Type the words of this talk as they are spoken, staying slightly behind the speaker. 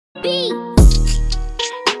B.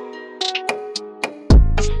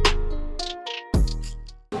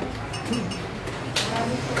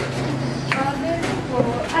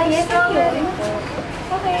 Ah, yes, okay.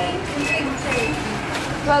 Okay.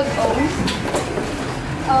 12 ohms.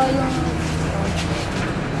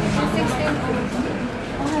 Yung 16 ohms.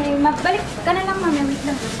 Okay, balik ka na lang, mami. Wait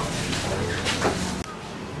lang.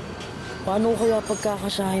 Paano kaya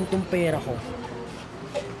pagkakasahin tong pera ko?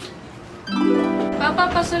 Papa,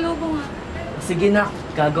 pasalubong nga. Sige na,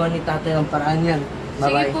 gagawa ni tatay ng paraan yan. Sige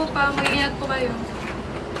Bye-bye. po pa, mag-ingat po kayo.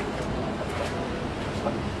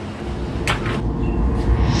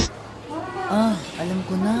 Ah, alam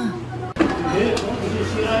ko na.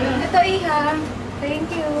 Ito, Iha.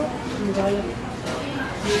 Thank you.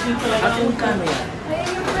 At yung kano yan? Ayan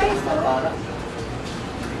yung price, oh.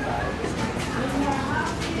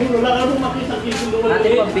 Ate,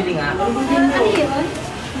 pambili nga. Ano yun?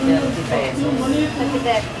 30 pesos.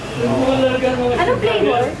 Pagkitep. Anong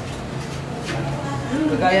flavor?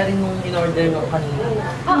 Kagaya rin nung in-order mo kanina.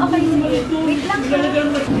 Oh, okay. Wait lang.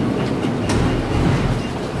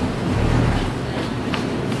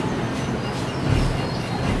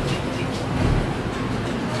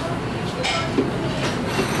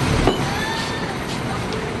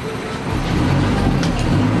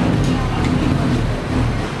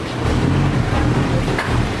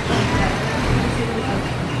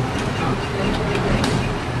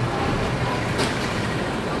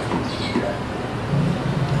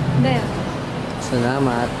 There.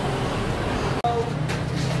 Salamat.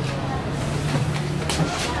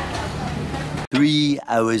 Three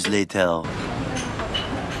hours later.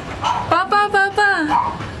 Papa, Papa!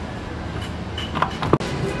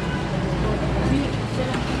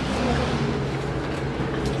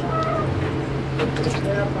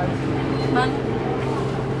 Man,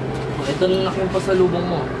 Ito na nak yung pasalubong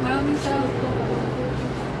mo. maraming salamat po.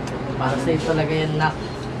 Para sa'yo talaga yan, nak.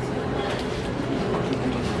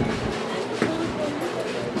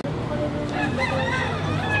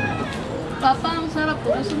 Papa, ang sarap po.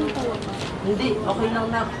 Gusto mo po ba? Hindi, okay lang,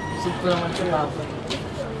 nak. Gusto ko naman siya, papa.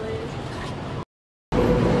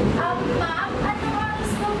 Ma'am, ano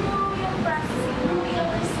oras na mo yung processing ng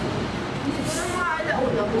POS? Siguro mga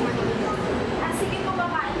alauna bumalik. Ah, sige po,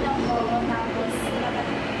 kakain lang po. Tapos,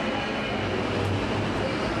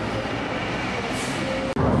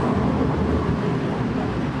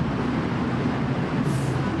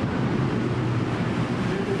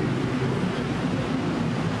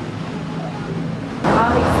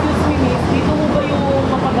 Excuse me, miss. Dito mo ba yung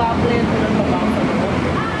mapag-apply ng trabaho sa loob?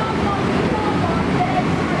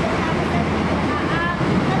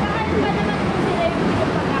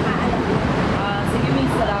 Sige,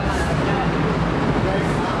 miss. Salamat.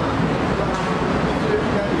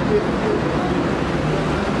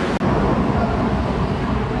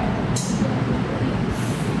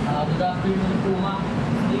 Good afternoon po, ma'am.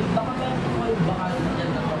 Baka meron po kayo bakal na dyan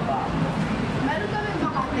na trabaho. meron kami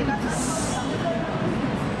makakli kasi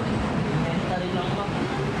Elementary lang, ma'am.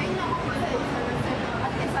 ay naku po sa isa na sila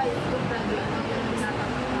at isa yung graduate ng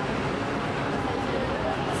tinatanggap.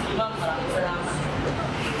 Sige, ma'am. Maraming salamat.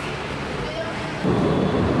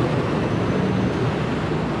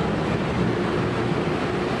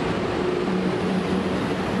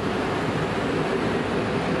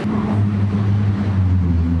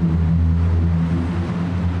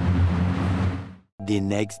 The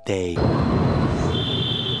next day.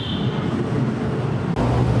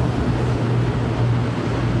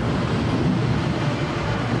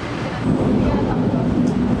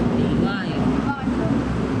 Hindi nga eh.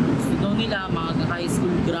 Gusto daw nila mga high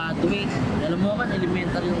school graduate. Alam mo kan,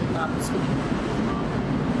 elementary yung tapos ko.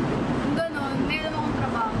 Kung gano'n, meron akong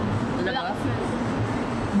trabaho. Talaga? Wala ka sweldo.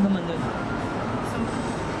 Ano naman nun?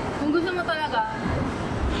 Kung gusto mo talaga,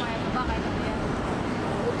 kumain ka ba kahit ano yan?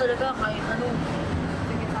 Oo talaga, kahit ano.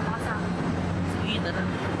 Sige, sama ka sa akin. Sige, tara.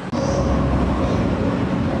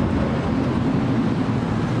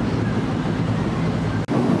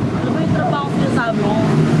 Ano ba yung trabaho ko sinasabi mo?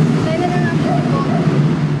 Kailan na lang ko?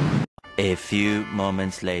 A few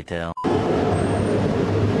moments later.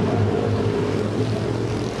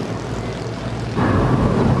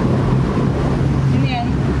 Sino yan?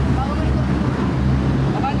 Bawal ko.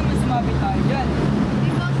 Baka naman sumabit tayo dyan.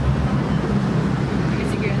 Di ba? Sige,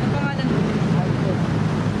 sige. Anong pangalan mo? Alfred.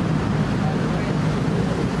 Alfred.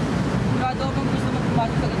 Sigurado akong gusto mo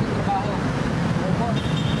pumasok sa ganitong trabaho. Opo.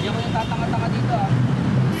 Hindi ako yung tatanga-tanga dito ah.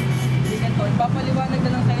 Sige to, ipapaliwanag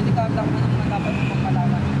na lang sa'yo ni Carla kung anong dapat mo pang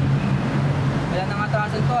malaman. Wala nang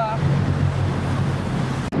atrasan to ah.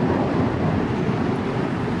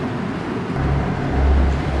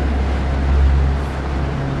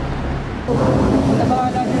 Wala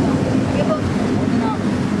bahala dyan ah.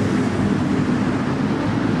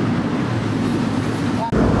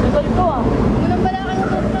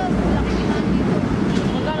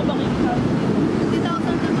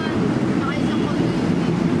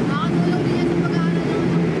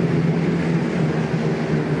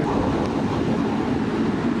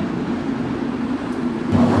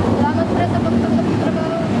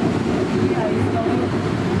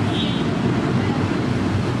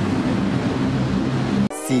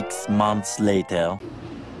 6 months later.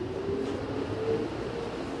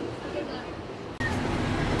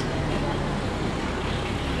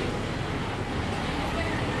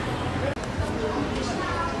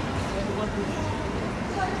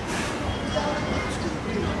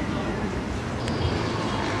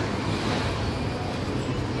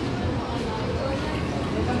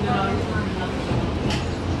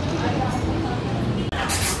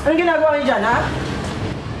 Anong ginagawa niyo dyan, ha?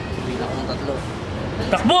 Bigla ko ng tatlo.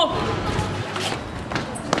 Takbo!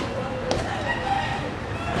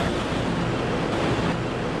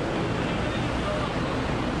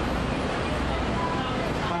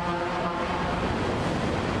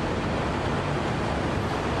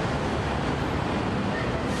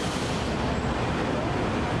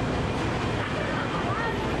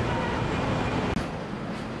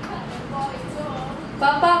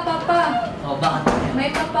 Papa! Oh, bakit? May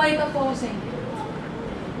papakita po ako sa inyo.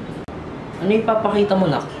 Ano yung papakita mo,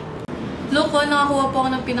 nak? Look ko, nakakuha po ako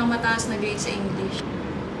ng pinakmataas na grade sa English.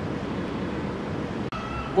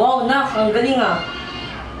 Wow, nak! Ang galing, ah!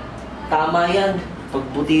 Tama yan.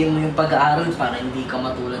 Pagbutihin mo yung pag-aaral para hindi ka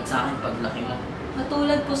matulad sa akin paglaki mo.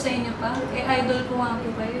 Natulad po sa inyo pa. Idol ko nga po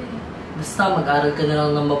kayo eh. Basta mag-aral ka na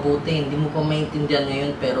lang ng mabuti. Hindi mo pa maintindihan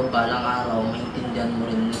ngayon, pero balang araw, maintindihan mo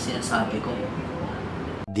rin yung sinasabi ko.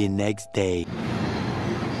 The next day.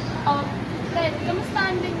 Oh, Fred, kamusta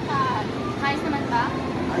ang din ka? Ayos naman ba?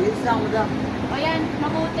 Ayos lang, madam. O yan,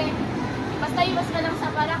 mabuti. Basta iwas ka lang sa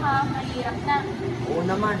para ka, mahirap na. Oo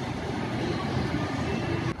naman.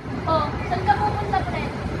 Oh, saan ka pupunta,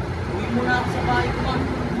 Fred? Uwi mo na ako sa bahay ko, ma.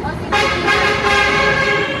 O, sige.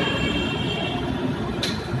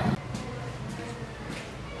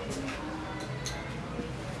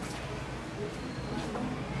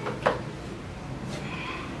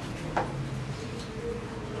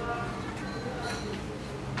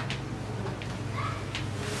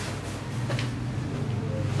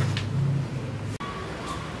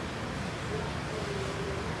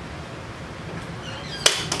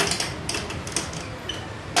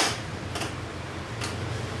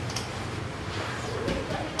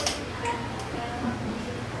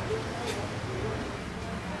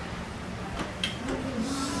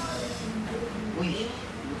 Uy,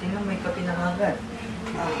 buti lang may kape na agad.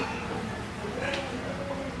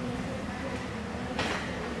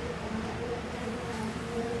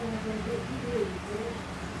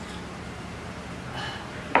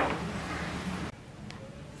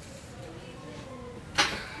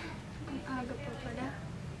 Ang aga pa pala.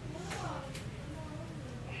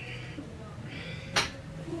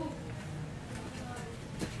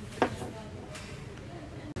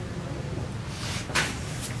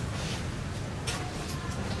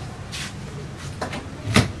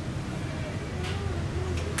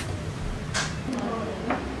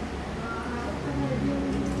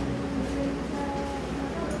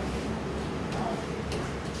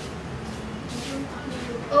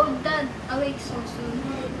 Oh, Dad, awake so soon.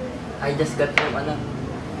 I just got home, anak.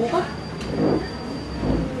 Buka?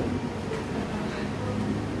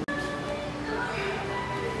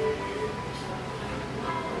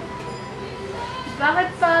 Bakit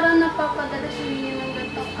parang napapadalas ninyo ng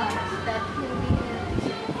gantong oras, Dad? Hindi niya.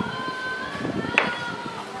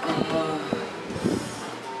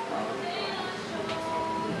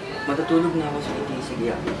 Matutulog na ako sa iti.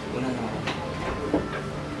 Sige, una na ako.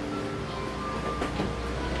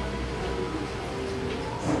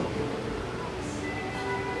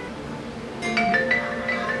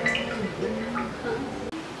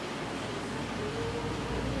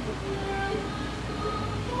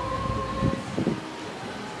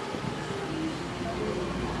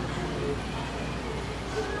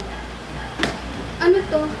 Ano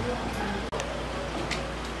to?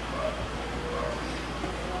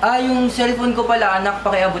 Yung cellphone ko pala, anak,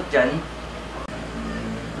 pakiabot dyan.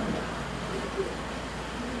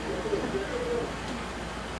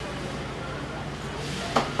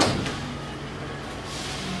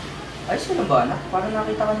 Ayos ka na ba, anak? Parang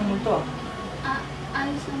nakita ka ng multo, ah.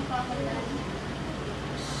 Ayos lang po ako, Dad.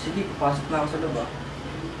 Sige, papasok na ako sa loob, ah.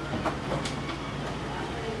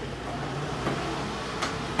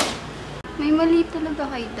 May mali talaga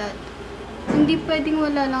kay Dad. Hindi pwedeng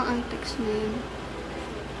wala lang ang text na yun.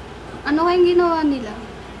 Ano kayang ginawa nila?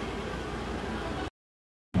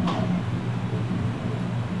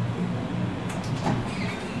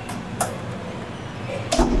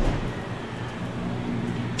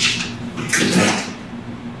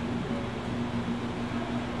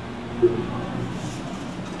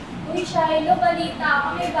 Uy, Shiloh, balita ako.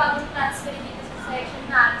 May bagong transfer dito sa section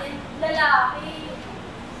natin. Lalaki.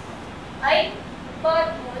 Ay,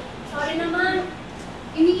 Bud, sorry naman.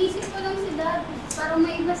 Iniisip ko lang si Dad. Parang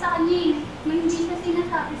may iba sa kanya eh. May hindi siya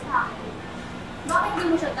sinasabi sa akin. Bakit di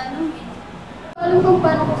mo siya tanongin? Alam kung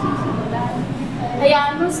paano ko sisimulan.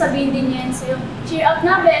 Hayaan mo, sabihin din niya yan sa'yo. Cheer up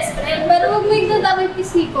na, best friend. Pero huwag mo igdadamay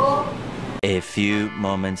pisngi ko. A few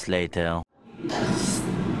moments later.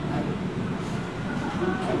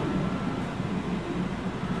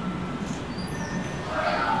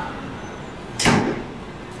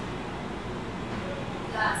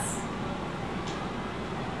 Class.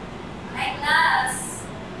 Hi, class.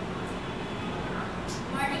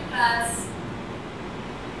 Morning, class.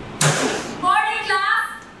 Morning, class!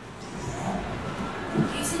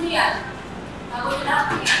 Sino yan? Bago nyo lahat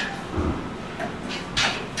yan.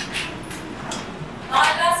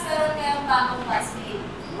 Okay, class, meron kayong bagong classmate.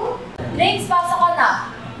 Next, pasok ka na.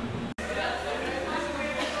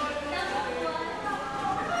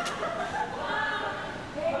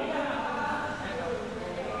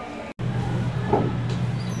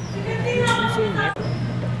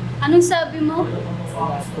 Anong sabi mo?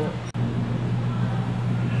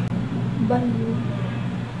 Baliw.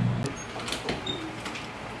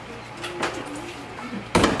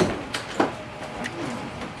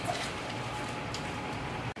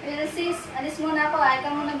 Pero sis, alis muna ako. Ay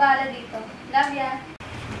ka muna bahala dito. Love ya.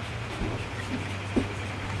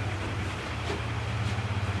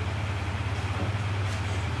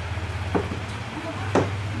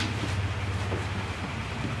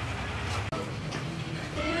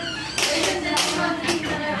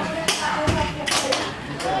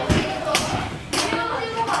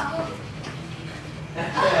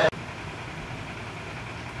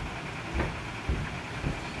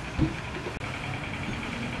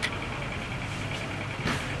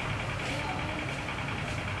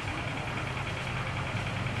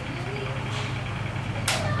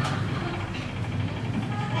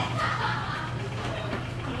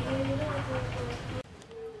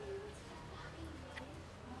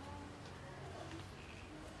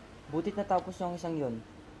 Butit natapos yung isang yon.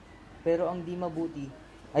 Pero ang di mabuti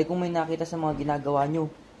ay kung may nakita sa mga ginagawa nyo.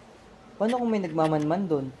 Paano kung may nagmamanman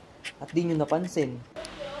doon at di nyo napansin?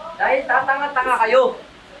 Dahil tatanga-tanga kayo!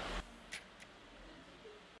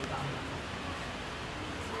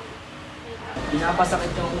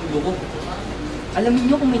 Pinapasakit yung ulo ko. Alamin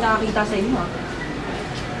nyo kung may nakakita sa inyo ha.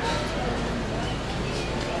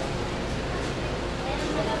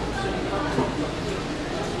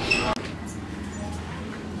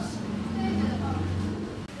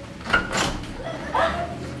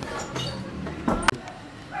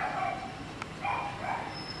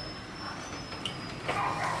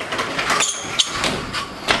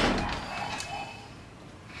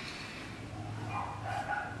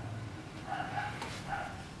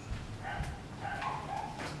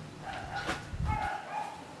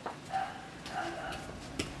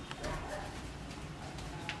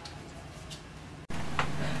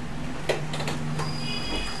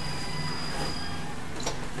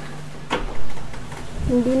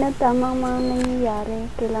 Hindi na tama ang mga nangyayari.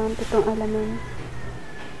 Kailangan ko itong alamin.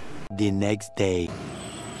 The next day.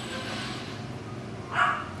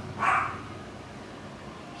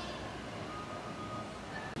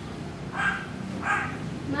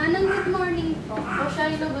 Manang, good morning po. O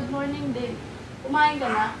Shiloh, good morning din. Kumain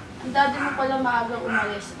ka na? Ang daddy mo pala maagang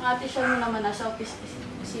umalis. Ang ate siya mo naman nasa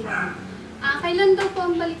opisina mo. Kailan daw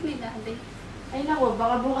po ang balik ni daddy? Ay nako,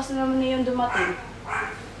 baka bukas na naman na yun dumating.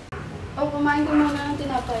 O, kumain ka muna ng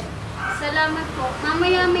tinapay. Salamat po.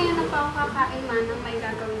 Mamaya-maya na pa ako kakain, Manang. May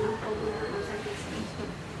gagawin ang pumunta ko sa business.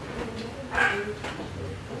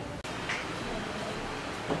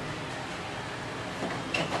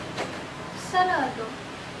 Sarado.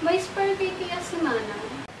 May spare kay kaya si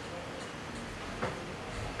Manang.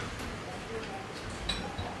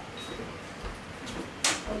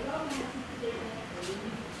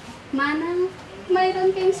 Manang,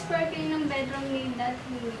 mayroon kayong spare kay ng bedroom ni Dad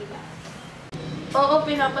Mila. Oo,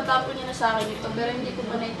 pinapatapon niya na sa akin ito, pero hindi ko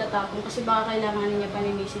pa naitatapon kasi baka kailangan niya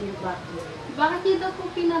paninisin yung kwarto. Bakit niyo daw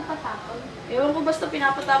po pinapatapon? Ewan ko, basta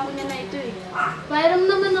pinapatapon niya na ito eh.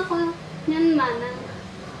 Mayroon naman ako niyan, Manang.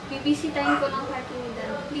 Bibisitahin ko ng kwarto ni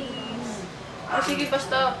Dad. Please. O sige,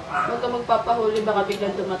 basta huwag ka magpapahuli, baka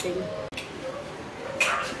biglang dumating.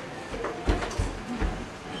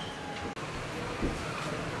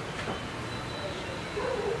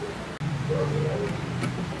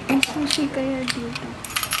 May sushi kaya dito.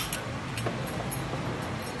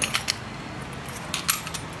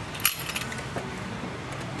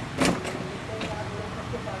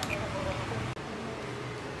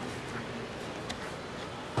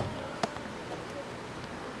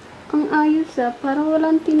 Ang ayos parang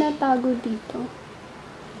walang tinatago dito.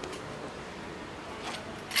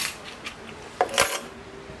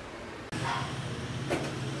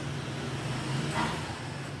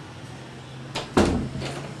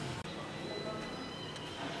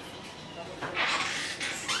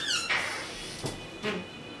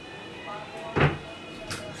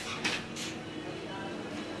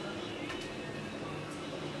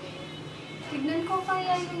 Tignan ko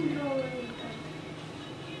kaya yung drawer nito.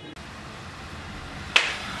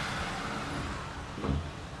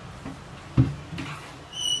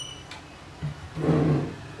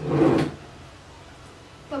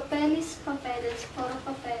 Papeles, papeles, puro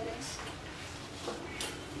papeles.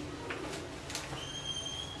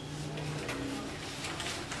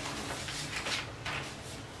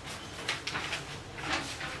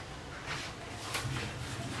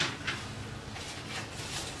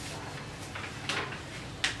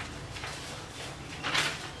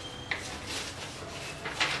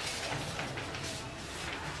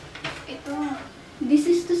 Ito. This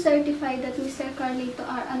is to certify that Mr. Carlito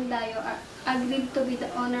R. Andayo agreed to be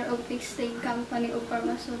the owner of Fixed State Company of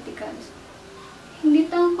Pharmaceuticals. Hindi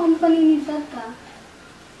ito ang company ni Tata.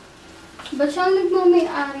 Ba't siya ang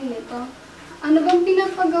nagmamay-ari nito? Ano bang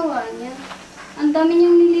pinapagawa niya? Ang dami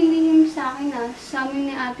niyang nililihim sa akin sa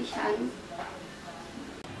amin ni Ate Shan.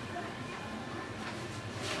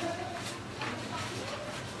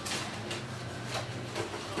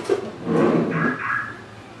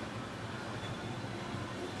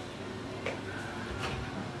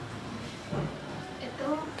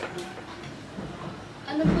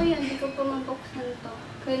 Ano po yan? Hindi ko pa mabuksan to.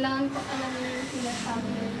 Kailangan ko alamin yung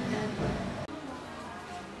sinasabi ng dad.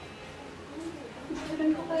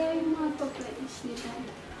 Meron ko kaya yung mga papeles ni dad.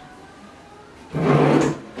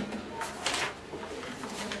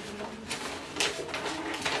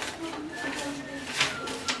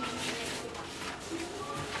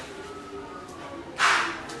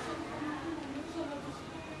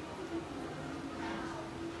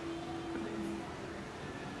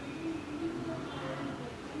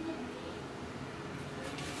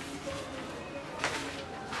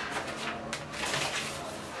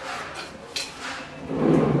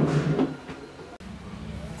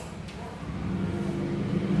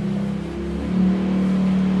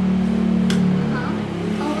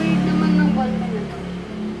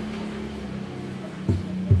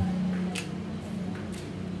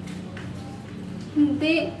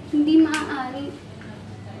 Hindi maaari.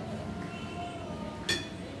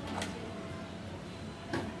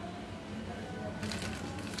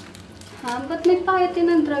 Ha? Ba't may paketin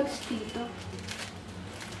ng drugs dito?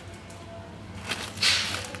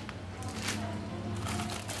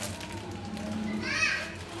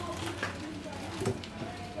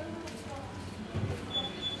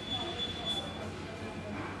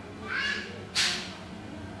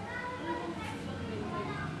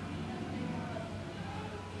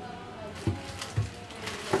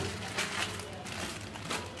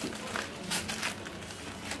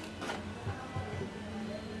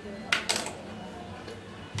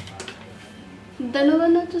 Dalawa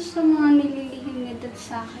na to sa mga nililihim ni Dad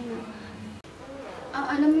sa akin.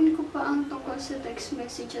 Alamin ko pa ang tungkol sa text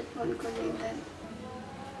message at phone ko ni Dad.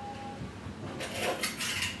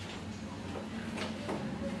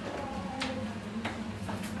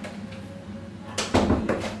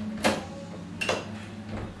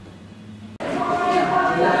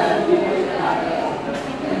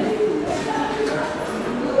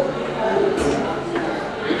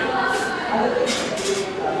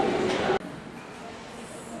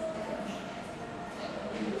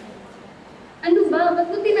 Ano ba? Ba't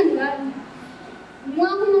mo tinanggal?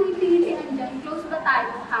 Mukha ko nang itinitihan dyan. Close ba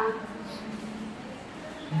tayo, ha?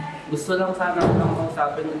 Gusto lang sana akong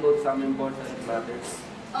kausapin about some important matters.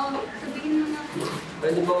 Oh, sabihin mo na.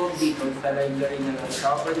 Pwede ba huwag dito sa library na lang?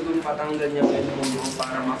 Saka pwede kong patanggal yung headphone mo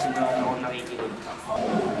para masigurado ako nakikinig ka.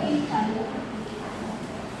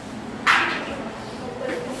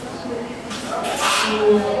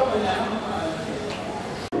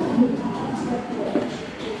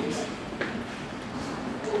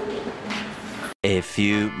 A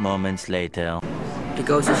few moments later.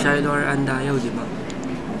 Ikaw si Shiloh R. Andayo, di ba?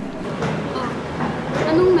 Oh,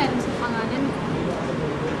 anong meron sa pangalan ko?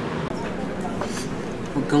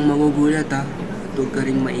 Huwag kang magugulat ha. At huwag ka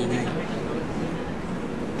rin maingay.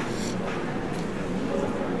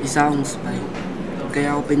 Isa akong spy.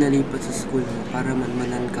 Kaya ako pinalipat sa school mo para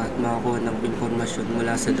manmanan ka at makakuha ng impormasyon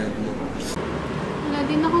mula sa dad mo. Wala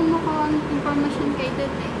din akong makuha ng informasyon kay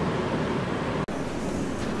Dad eh.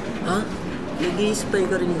 Ha? Nag-i-spy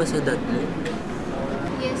ka rin ba sa dad mo?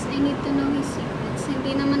 Yes, I need to know his secrets.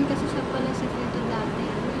 Hindi naman kasi siya pala sekreto dati.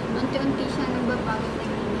 Unti-unti siya nagbabago ng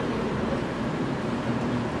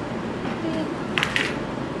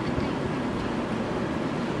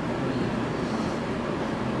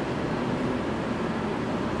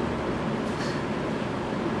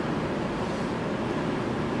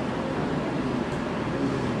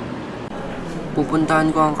Pupuntahan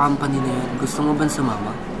ko ang company na yun. Gusto mo ba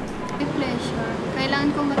sumama? May pleasure. Kailangan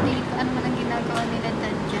kong matinig kung ano man ang ginagawa nila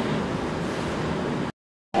Dad dyan.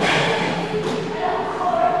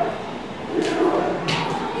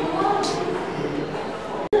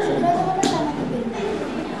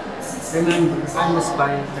 Remember, I must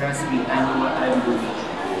buy and trust me, I know what I'm doing.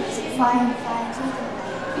 Fine, fine.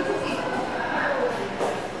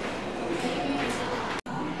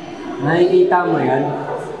 Nakikita mo yan?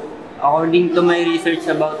 According to my research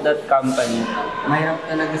about that company, mahirap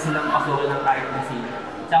talaga silang pasukin ng kahit na sino.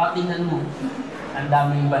 Tsaka tingnan mo, ang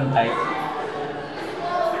daming bantay.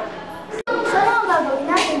 So, ano ang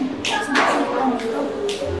gagawin natin? Sinasunod lang ito.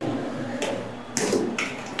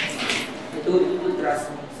 Ito,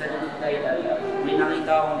 trust me, sa likod tayo talaga. May nakita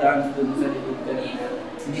akong dance dun sa likod kanina.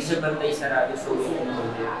 Hindi siya bantay sarado, so yun ang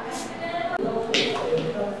bantay.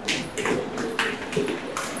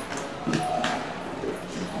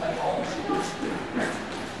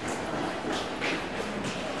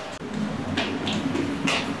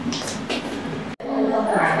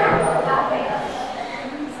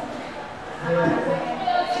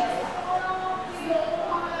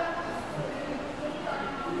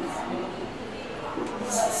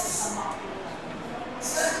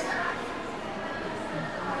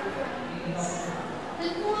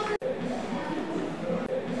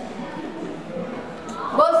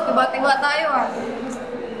 Boss, diba tayo ah.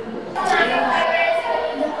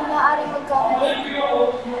 Hindi ako maaaring magkamali.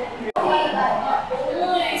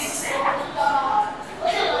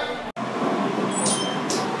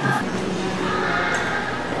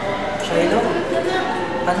 Shiloh?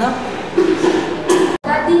 Anak?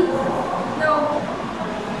 Daddy? No.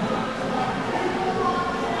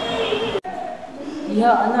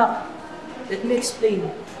 Yeah, anak. Let me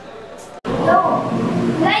explain. No.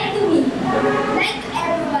 Lie to me. Lie to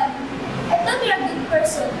everyone. I thought you're a good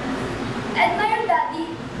person. I admire Daddy.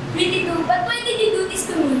 Really do. But why did you do this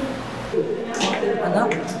to me?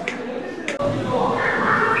 Anak?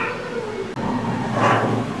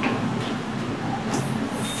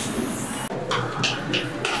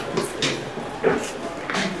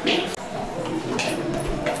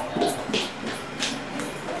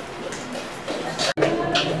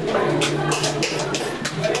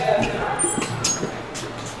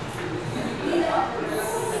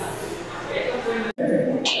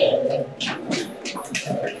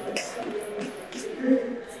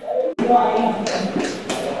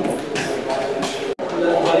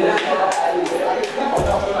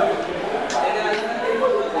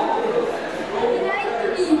 He lied to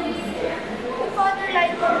me. My father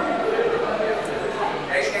lied to me.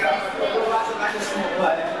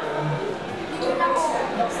 Tingin ako.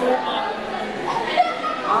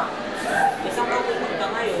 Isang pupunta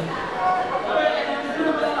ngayon.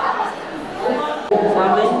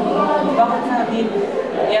 Sabi, bakit sabi?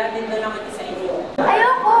 Iyatin na lang ito sa inyo.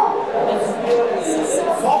 Ayoko. Pwede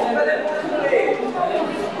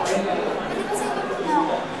ba sa inyo muna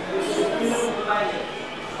ako?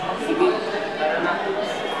 Sige, tara na.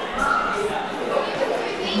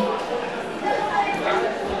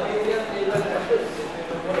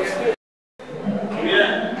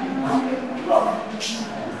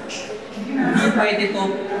 Hindi pwede to.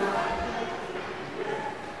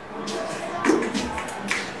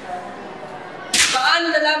 Paano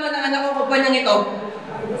nalaman ng anak ko kumpanyang ito?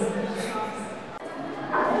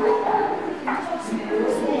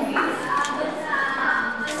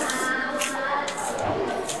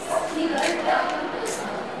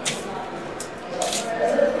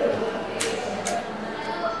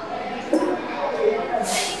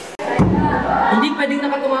 Hindi pwedeng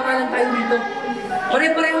nakatumakalan tayo dito.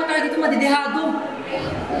 Pare-pareho tayo dito madidehado.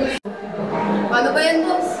 Paano ba yan,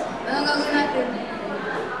 boss? Anong gagawin natin?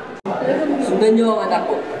 Sundan niyo ang anak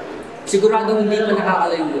ko. Siguradong hindi pa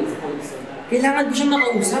nakakalayo yun. Kailangan ko siyang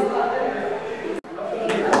makausap.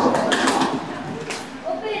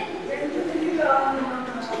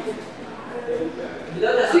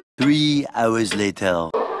 Three hours later.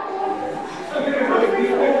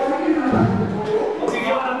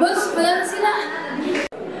 Boss, wala na sila.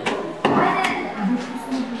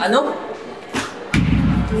 Ano?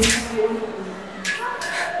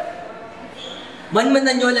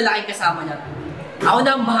 Manmanan niyo ang lalaking kasama niya. Ako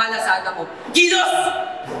na ang bahala sa anak ko. Kilos!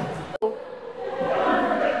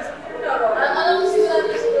 Alam mo sigurado.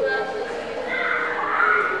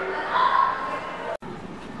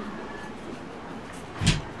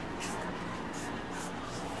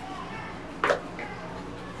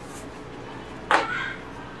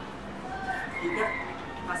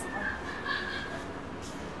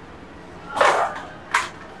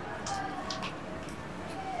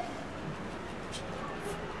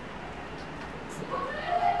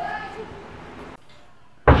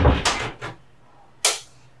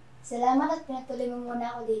 Salamat at pinatuloy mo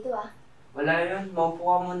muna ako dito ah. Wala yun, maupo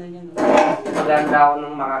ka muna yan. Maganda ako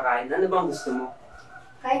ng makakain. Ano bang gusto mo?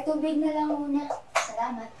 Kahit tubig na lang muna.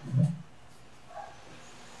 Salamat.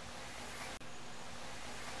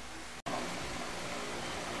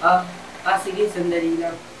 Sige, sandali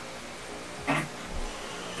lang.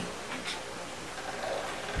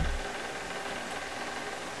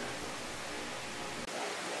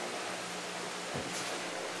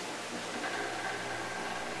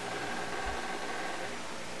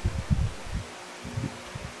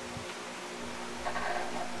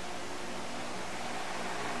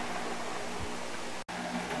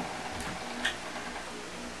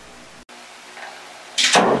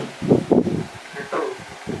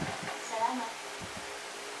 Salamat.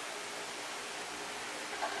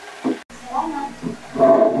 Salamat.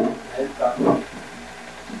 Welcome.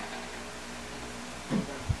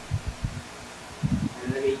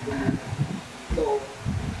 Nalagay ko na ito.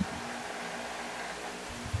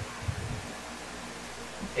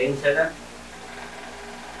 Tensya na.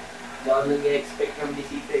 Hindi ako nag-expect ng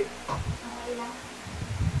bisita eh. Okay lang.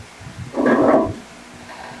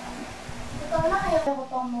 Totoo na kayo ko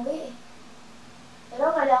pang umuwi eh. Pero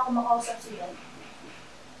kailangan ko makausap siya.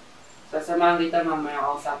 Sasamahan kita mamaya,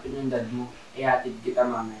 kausapin yung dad mo. Ihatid kita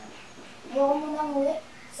mamaya. Ayoko muna umuwi.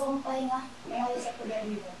 Gusto kong pahinga. Ngayon sa poder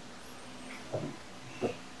dito.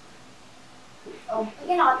 Oh,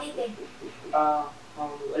 hindi nakatite.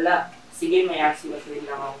 Wala. Sige, may asiwasuin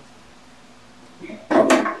lang ako.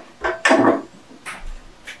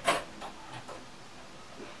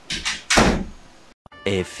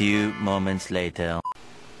 A few moments later.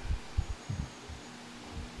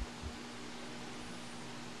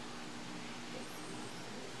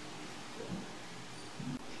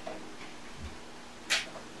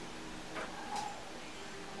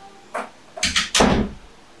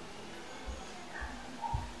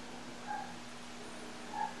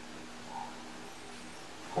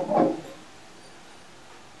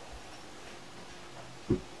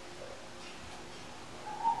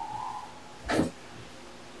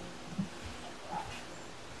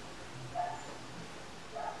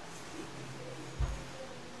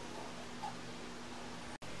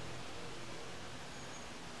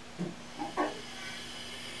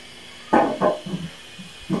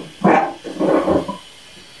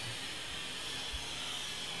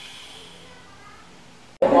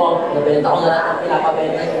 Nabenta ko na lahat ang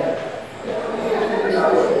pinapabenta niya.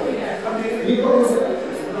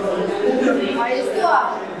 Ayos to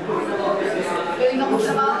ah. Galing ako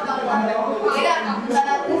sa mga tao. Kaya, napunta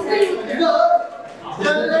natin sa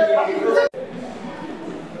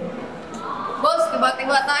Boss,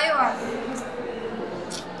 tiba-tiba tayo ah.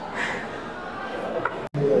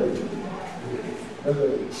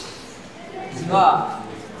 Diba?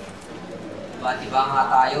 Diba nga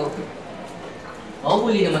tayo?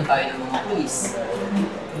 Mahuhuli naman tayo ng mga pulis.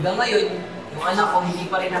 Hanggang ngayon, yung anak ko hindi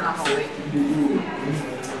pa rin nakakauwi.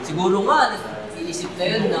 Siguro nga, iisip na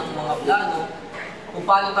yun ng mga plano kung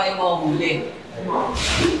paano tayo mahuhuli.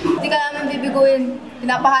 Hindi ka namin bibiguin.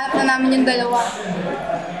 Pinapahanap na namin yung dalawa.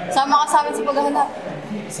 Sama ka sa amin sa paghahanap.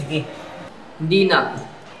 Sige. Hindi na.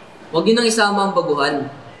 Huwag yun ang isama ang baguhan.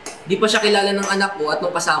 Di pa siya kilala ng anak ko at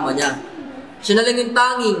ng kasama niya. Siya na lang yung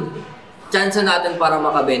tanging tsansa natin para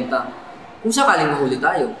makabenta. Kung sakaling mahuli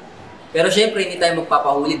tayo. Pero syempre, hindi tayo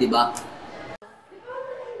magpapahuli, di ba?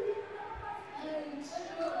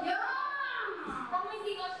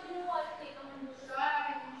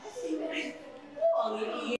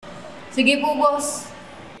 Sige po, boss.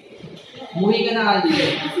 Umuwi ka na, Aldi.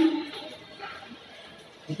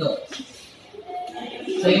 Ito.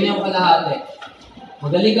 Sa'yo na yung kalahati.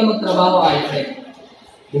 Magaling ka magtrabaho, Alfred.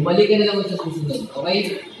 Bumalik ka na lang sa susunod,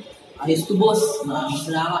 okay? Ayos to, boss. Maraming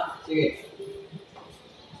salamat. Sige.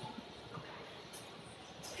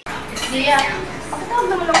 Lia,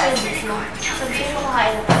 pakitawag naman ako kayo dito. Sabihin mo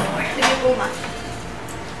kakain na tayo. Sige po, ma.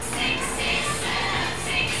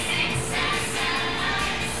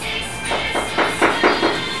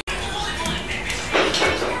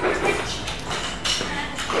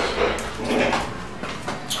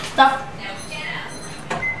 Stop.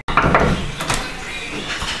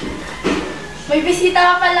 May bisita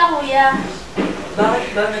ka pala, kuya. Bakit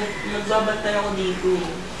ba? Nagbabantay ako dito.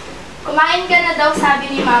 Kumain ka na daw, sabi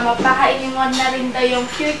ni mama. Pakainin mo na rin daw yung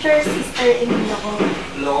future sister-in-law ko.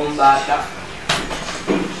 Lokong bata.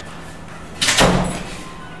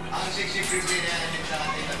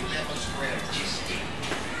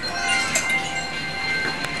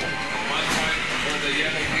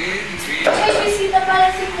 May bisita pala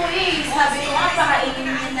si kuya eh. Sabi ko nga, pakainin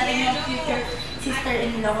mo na rin yung future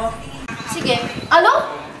sister-in-law ko. Sige. Ano?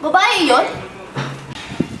 Babae yun?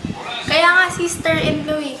 Kaya nga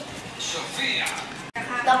sister-in-law eh.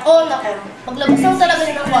 Nako. Paglabas lang talaga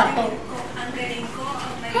ng kwarto.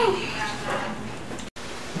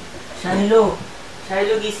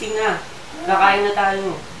 Shiloh, gising na. Kakain na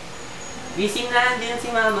tayo. Gising na, hindi na si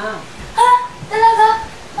Mama. Ha? Talaga?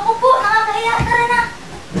 Ako po, nakakahiya. Tara na.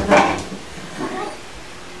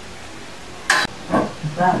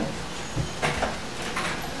 Tara.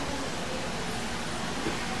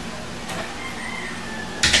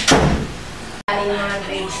 Ay, mga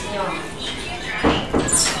grades nyo.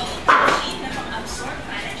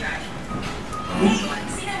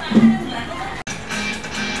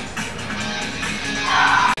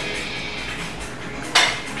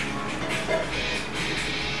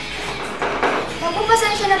 Naku,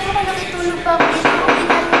 pasensya na po kung nakitulog pa ako dito. Kung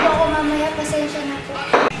inano po ako mamaya, pasensya na po.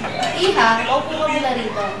 Iha, maupo ka muna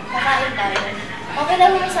rito. Kakain tayo. Okay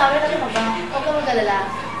lang mo sa akin, ano ka ba? Huwag ka mag-alala.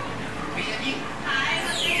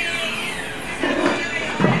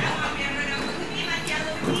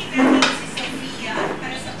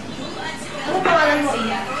 Ano pangalan mo,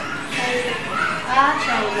 Iha?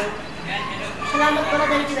 Shiloh. Salamat pala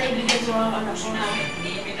dahil pinaibigan mo ang anak ko, ha?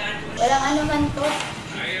 Walang ano man po.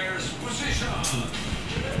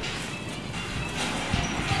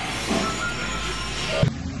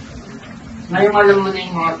 Ngayong alam mo na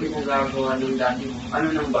yung mga pinagagawa ng dati mo, ano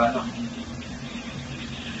nang balak mo?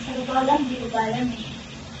 Sabi ko alam, hindi ko ba alam eh.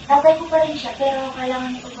 Tatay ko pa rin siya, pero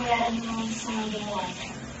kailangan niya pagbayaran yung mga masamang gumawa.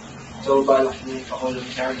 So, balak mo yung pakulong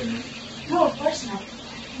siya, gano'n? No, of course not.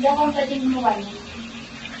 Hindi ako ang pwedeng gumawa niya.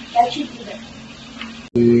 That should be that.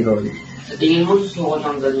 Si Ron, sa tingin mo susuko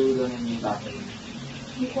ng gano'n-gano'n yung tatay mo?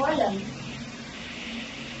 Hindi ko alam.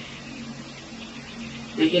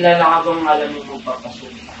 Di kilala ka bang alam mo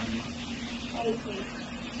magpapasuko sa kanya? Okay.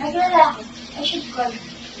 Nagwala ako. I should call.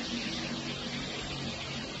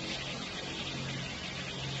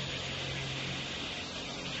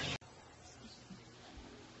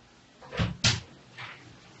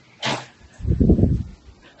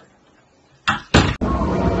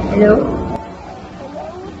 Hello?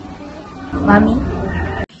 Mami?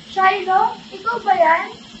 Shiloh, ikaw ba yan?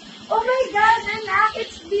 Oh my God, anak,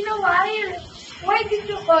 it's been a while. Why did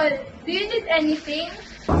you call? Do you need anything?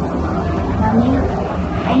 Mami,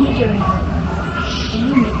 I need your help. Can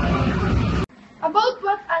you meet me? About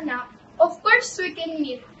what, anak? Of course we can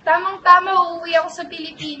meet. Tamang-tama, uuwi ako sa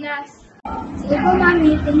Pilipinas. Sige po,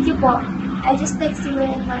 Mami. Thank you po. I'll just text you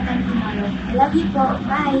when what time tomorrow. I love you po.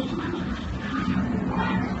 Bye.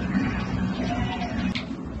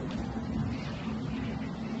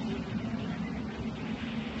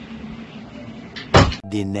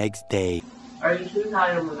 The next day. Are you sure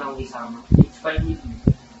na ayaw mo nang isama? It's fine with me.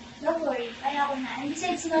 Don't worry, kaya ko na. And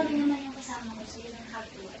besides, sinabi naman yung kasama ko, so you don't have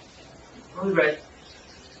to worry. Alright.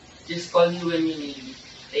 Just call me when you need me.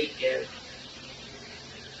 Take care.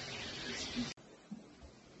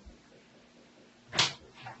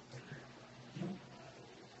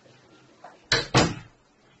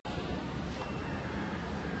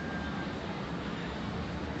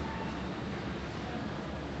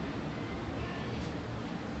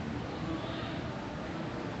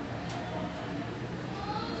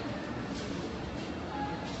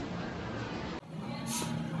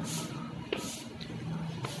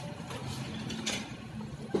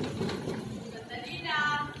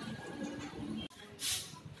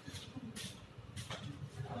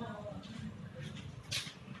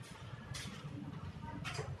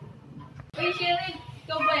 Uy, Sherry,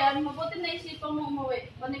 ikaw ba yan? Mabuti na isipan mo umuwi.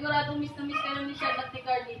 Paniguradong miss na miss kayo ni Shad at ni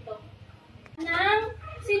Carl dito. Nang,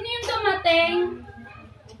 sino yung dumating?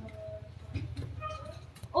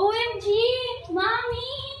 OMG!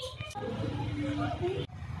 Mommy!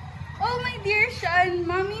 Oh, my dear Sean,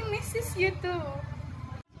 Mommy misses you too.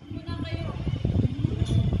 Muna kayo.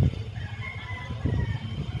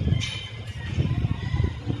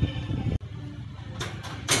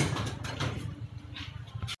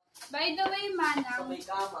 By the way, Manang, Sabay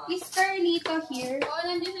kama. is Carlito here? Oo,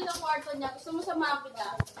 nandiyan siya sa kwarto niya. Gusto mo samahan kita?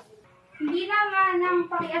 Hindi na, Manang.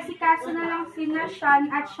 Pakiasikaso na lang sina Sean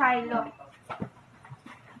at Shiloh.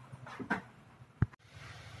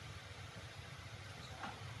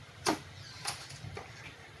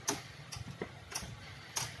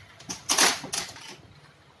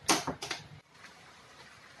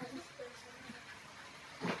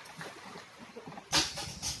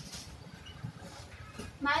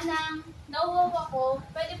 Manang, nauwaw ako.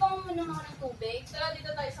 Pwede ba uminom ako ng tubig? Tara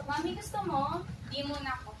dito tayo sa mami. Gusto mo? Di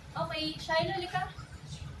muna ako. Okay, Shiloh, lika.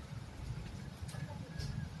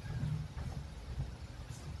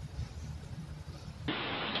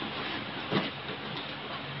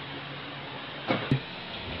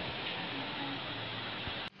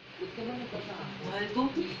 Mahal ko.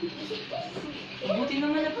 Mabuti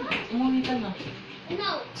naman na umuwi ka na.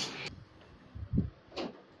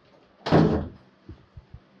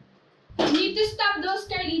 You need to stop those,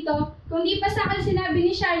 Carlito. Kung di pa sa akin sinabi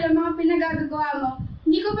ni opisyal ang mga pinagagagawa mo,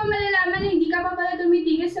 hindi ko pa malalaman na hindi ka pa pala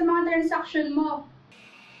tumitigil sa mga transaksyon mo.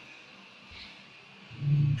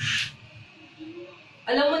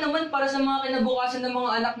 Alam mo naman, para sa mga kinabukasan ng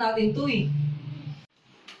mga anak natin to eh.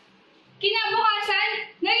 Kinabukasan?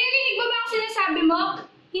 Naririnig mo ba ang sinasabi mo?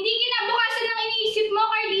 Hindi kinabukasan ang iniisip mo,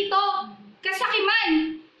 Carlito.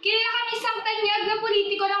 Kasakiman! Kilala kang isang tanyag na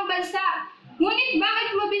politiko ng bansa. Ngunit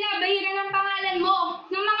bakit mo binabahiran ang pangalan mo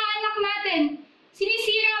ng mga anak natin?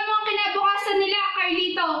 Sinisira mo ang kinabukasan nila,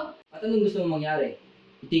 Carlito. At anong gusto mong mangyari?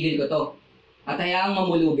 Itigil ko to. At hayaang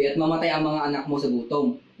mamulubi at mamatay ang mga anak mo sa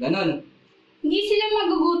gutom. Ganon. Hindi sila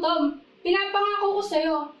magugutom. Pinapangako ko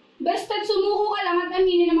sa'yo. Basta't sumuko ka lang at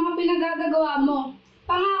aminin ang mga pinagagagawa mo.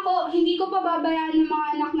 Pangako, hindi ko pababayaan ng mga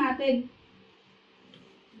anak natin.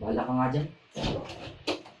 Bahala ka nga dyan.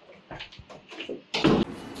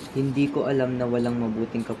 Hindi ko alam na walang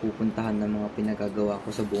mabuting kapupuntahan ng mga pinagagawa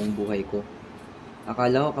ko sa buong buhay ko.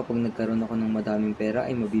 Akala ko kapag nagkaroon ako ng madaming pera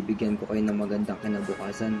ay mabibigyan ko kayo ng magandang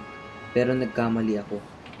kinabukasan. Pero nagkamali ako.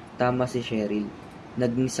 Tama si Cheryl.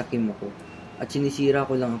 Naging sakim ako. At sinisira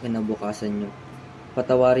ko lang ang kinabukasan nyo.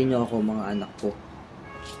 Patawarin nyo ako, mga anak ko.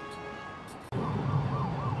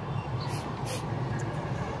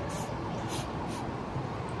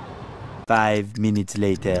 Five minutes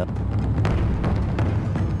later.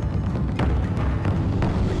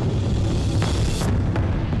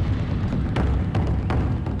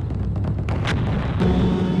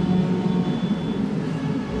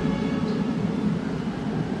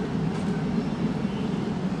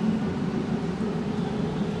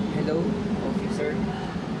 Hello, officer.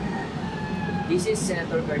 This is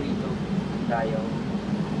Senator Carlito tayo.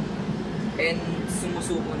 And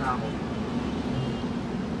sumusuko na ako.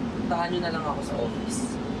 Puntahan nyo na lang ako sa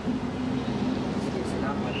office. Sige,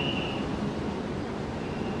 salamat.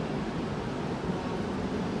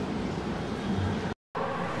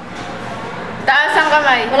 Taas ang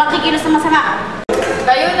kamay. Walang kikilos na masama.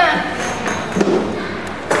 Tayo na.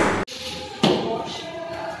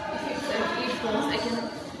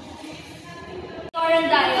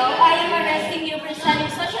 Dayo, I am arresting you for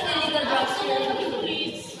selling such an illegal drugs here in the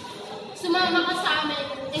Philippines. Sumama ka sa amin,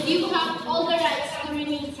 and you have all the rights to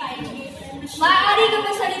remain silent. Maaari ka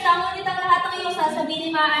magsalita, ngunit ang lahat ng iyong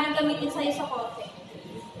sasabihin maaaring gamitin sa'yo sa korte.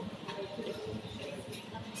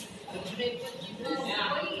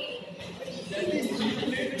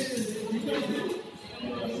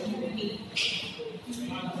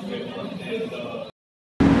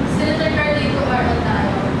 Senator Carlito R.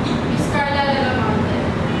 Altayo, Ms. Carla Lalamonte,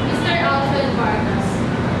 Mr. Alfred Vargas,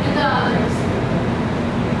 and the others.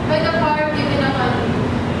 By the power given upon me,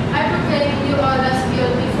 I proclaim you all as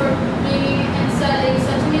guilty for bringing and selling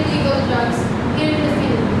such illegal drugs here in the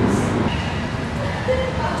Philippines.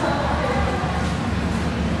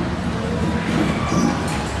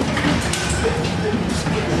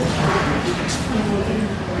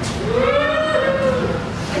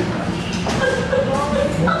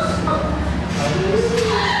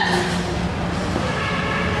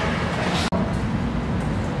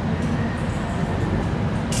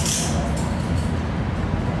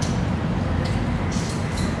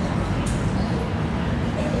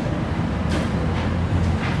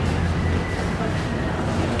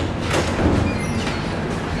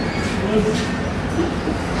 Thank you.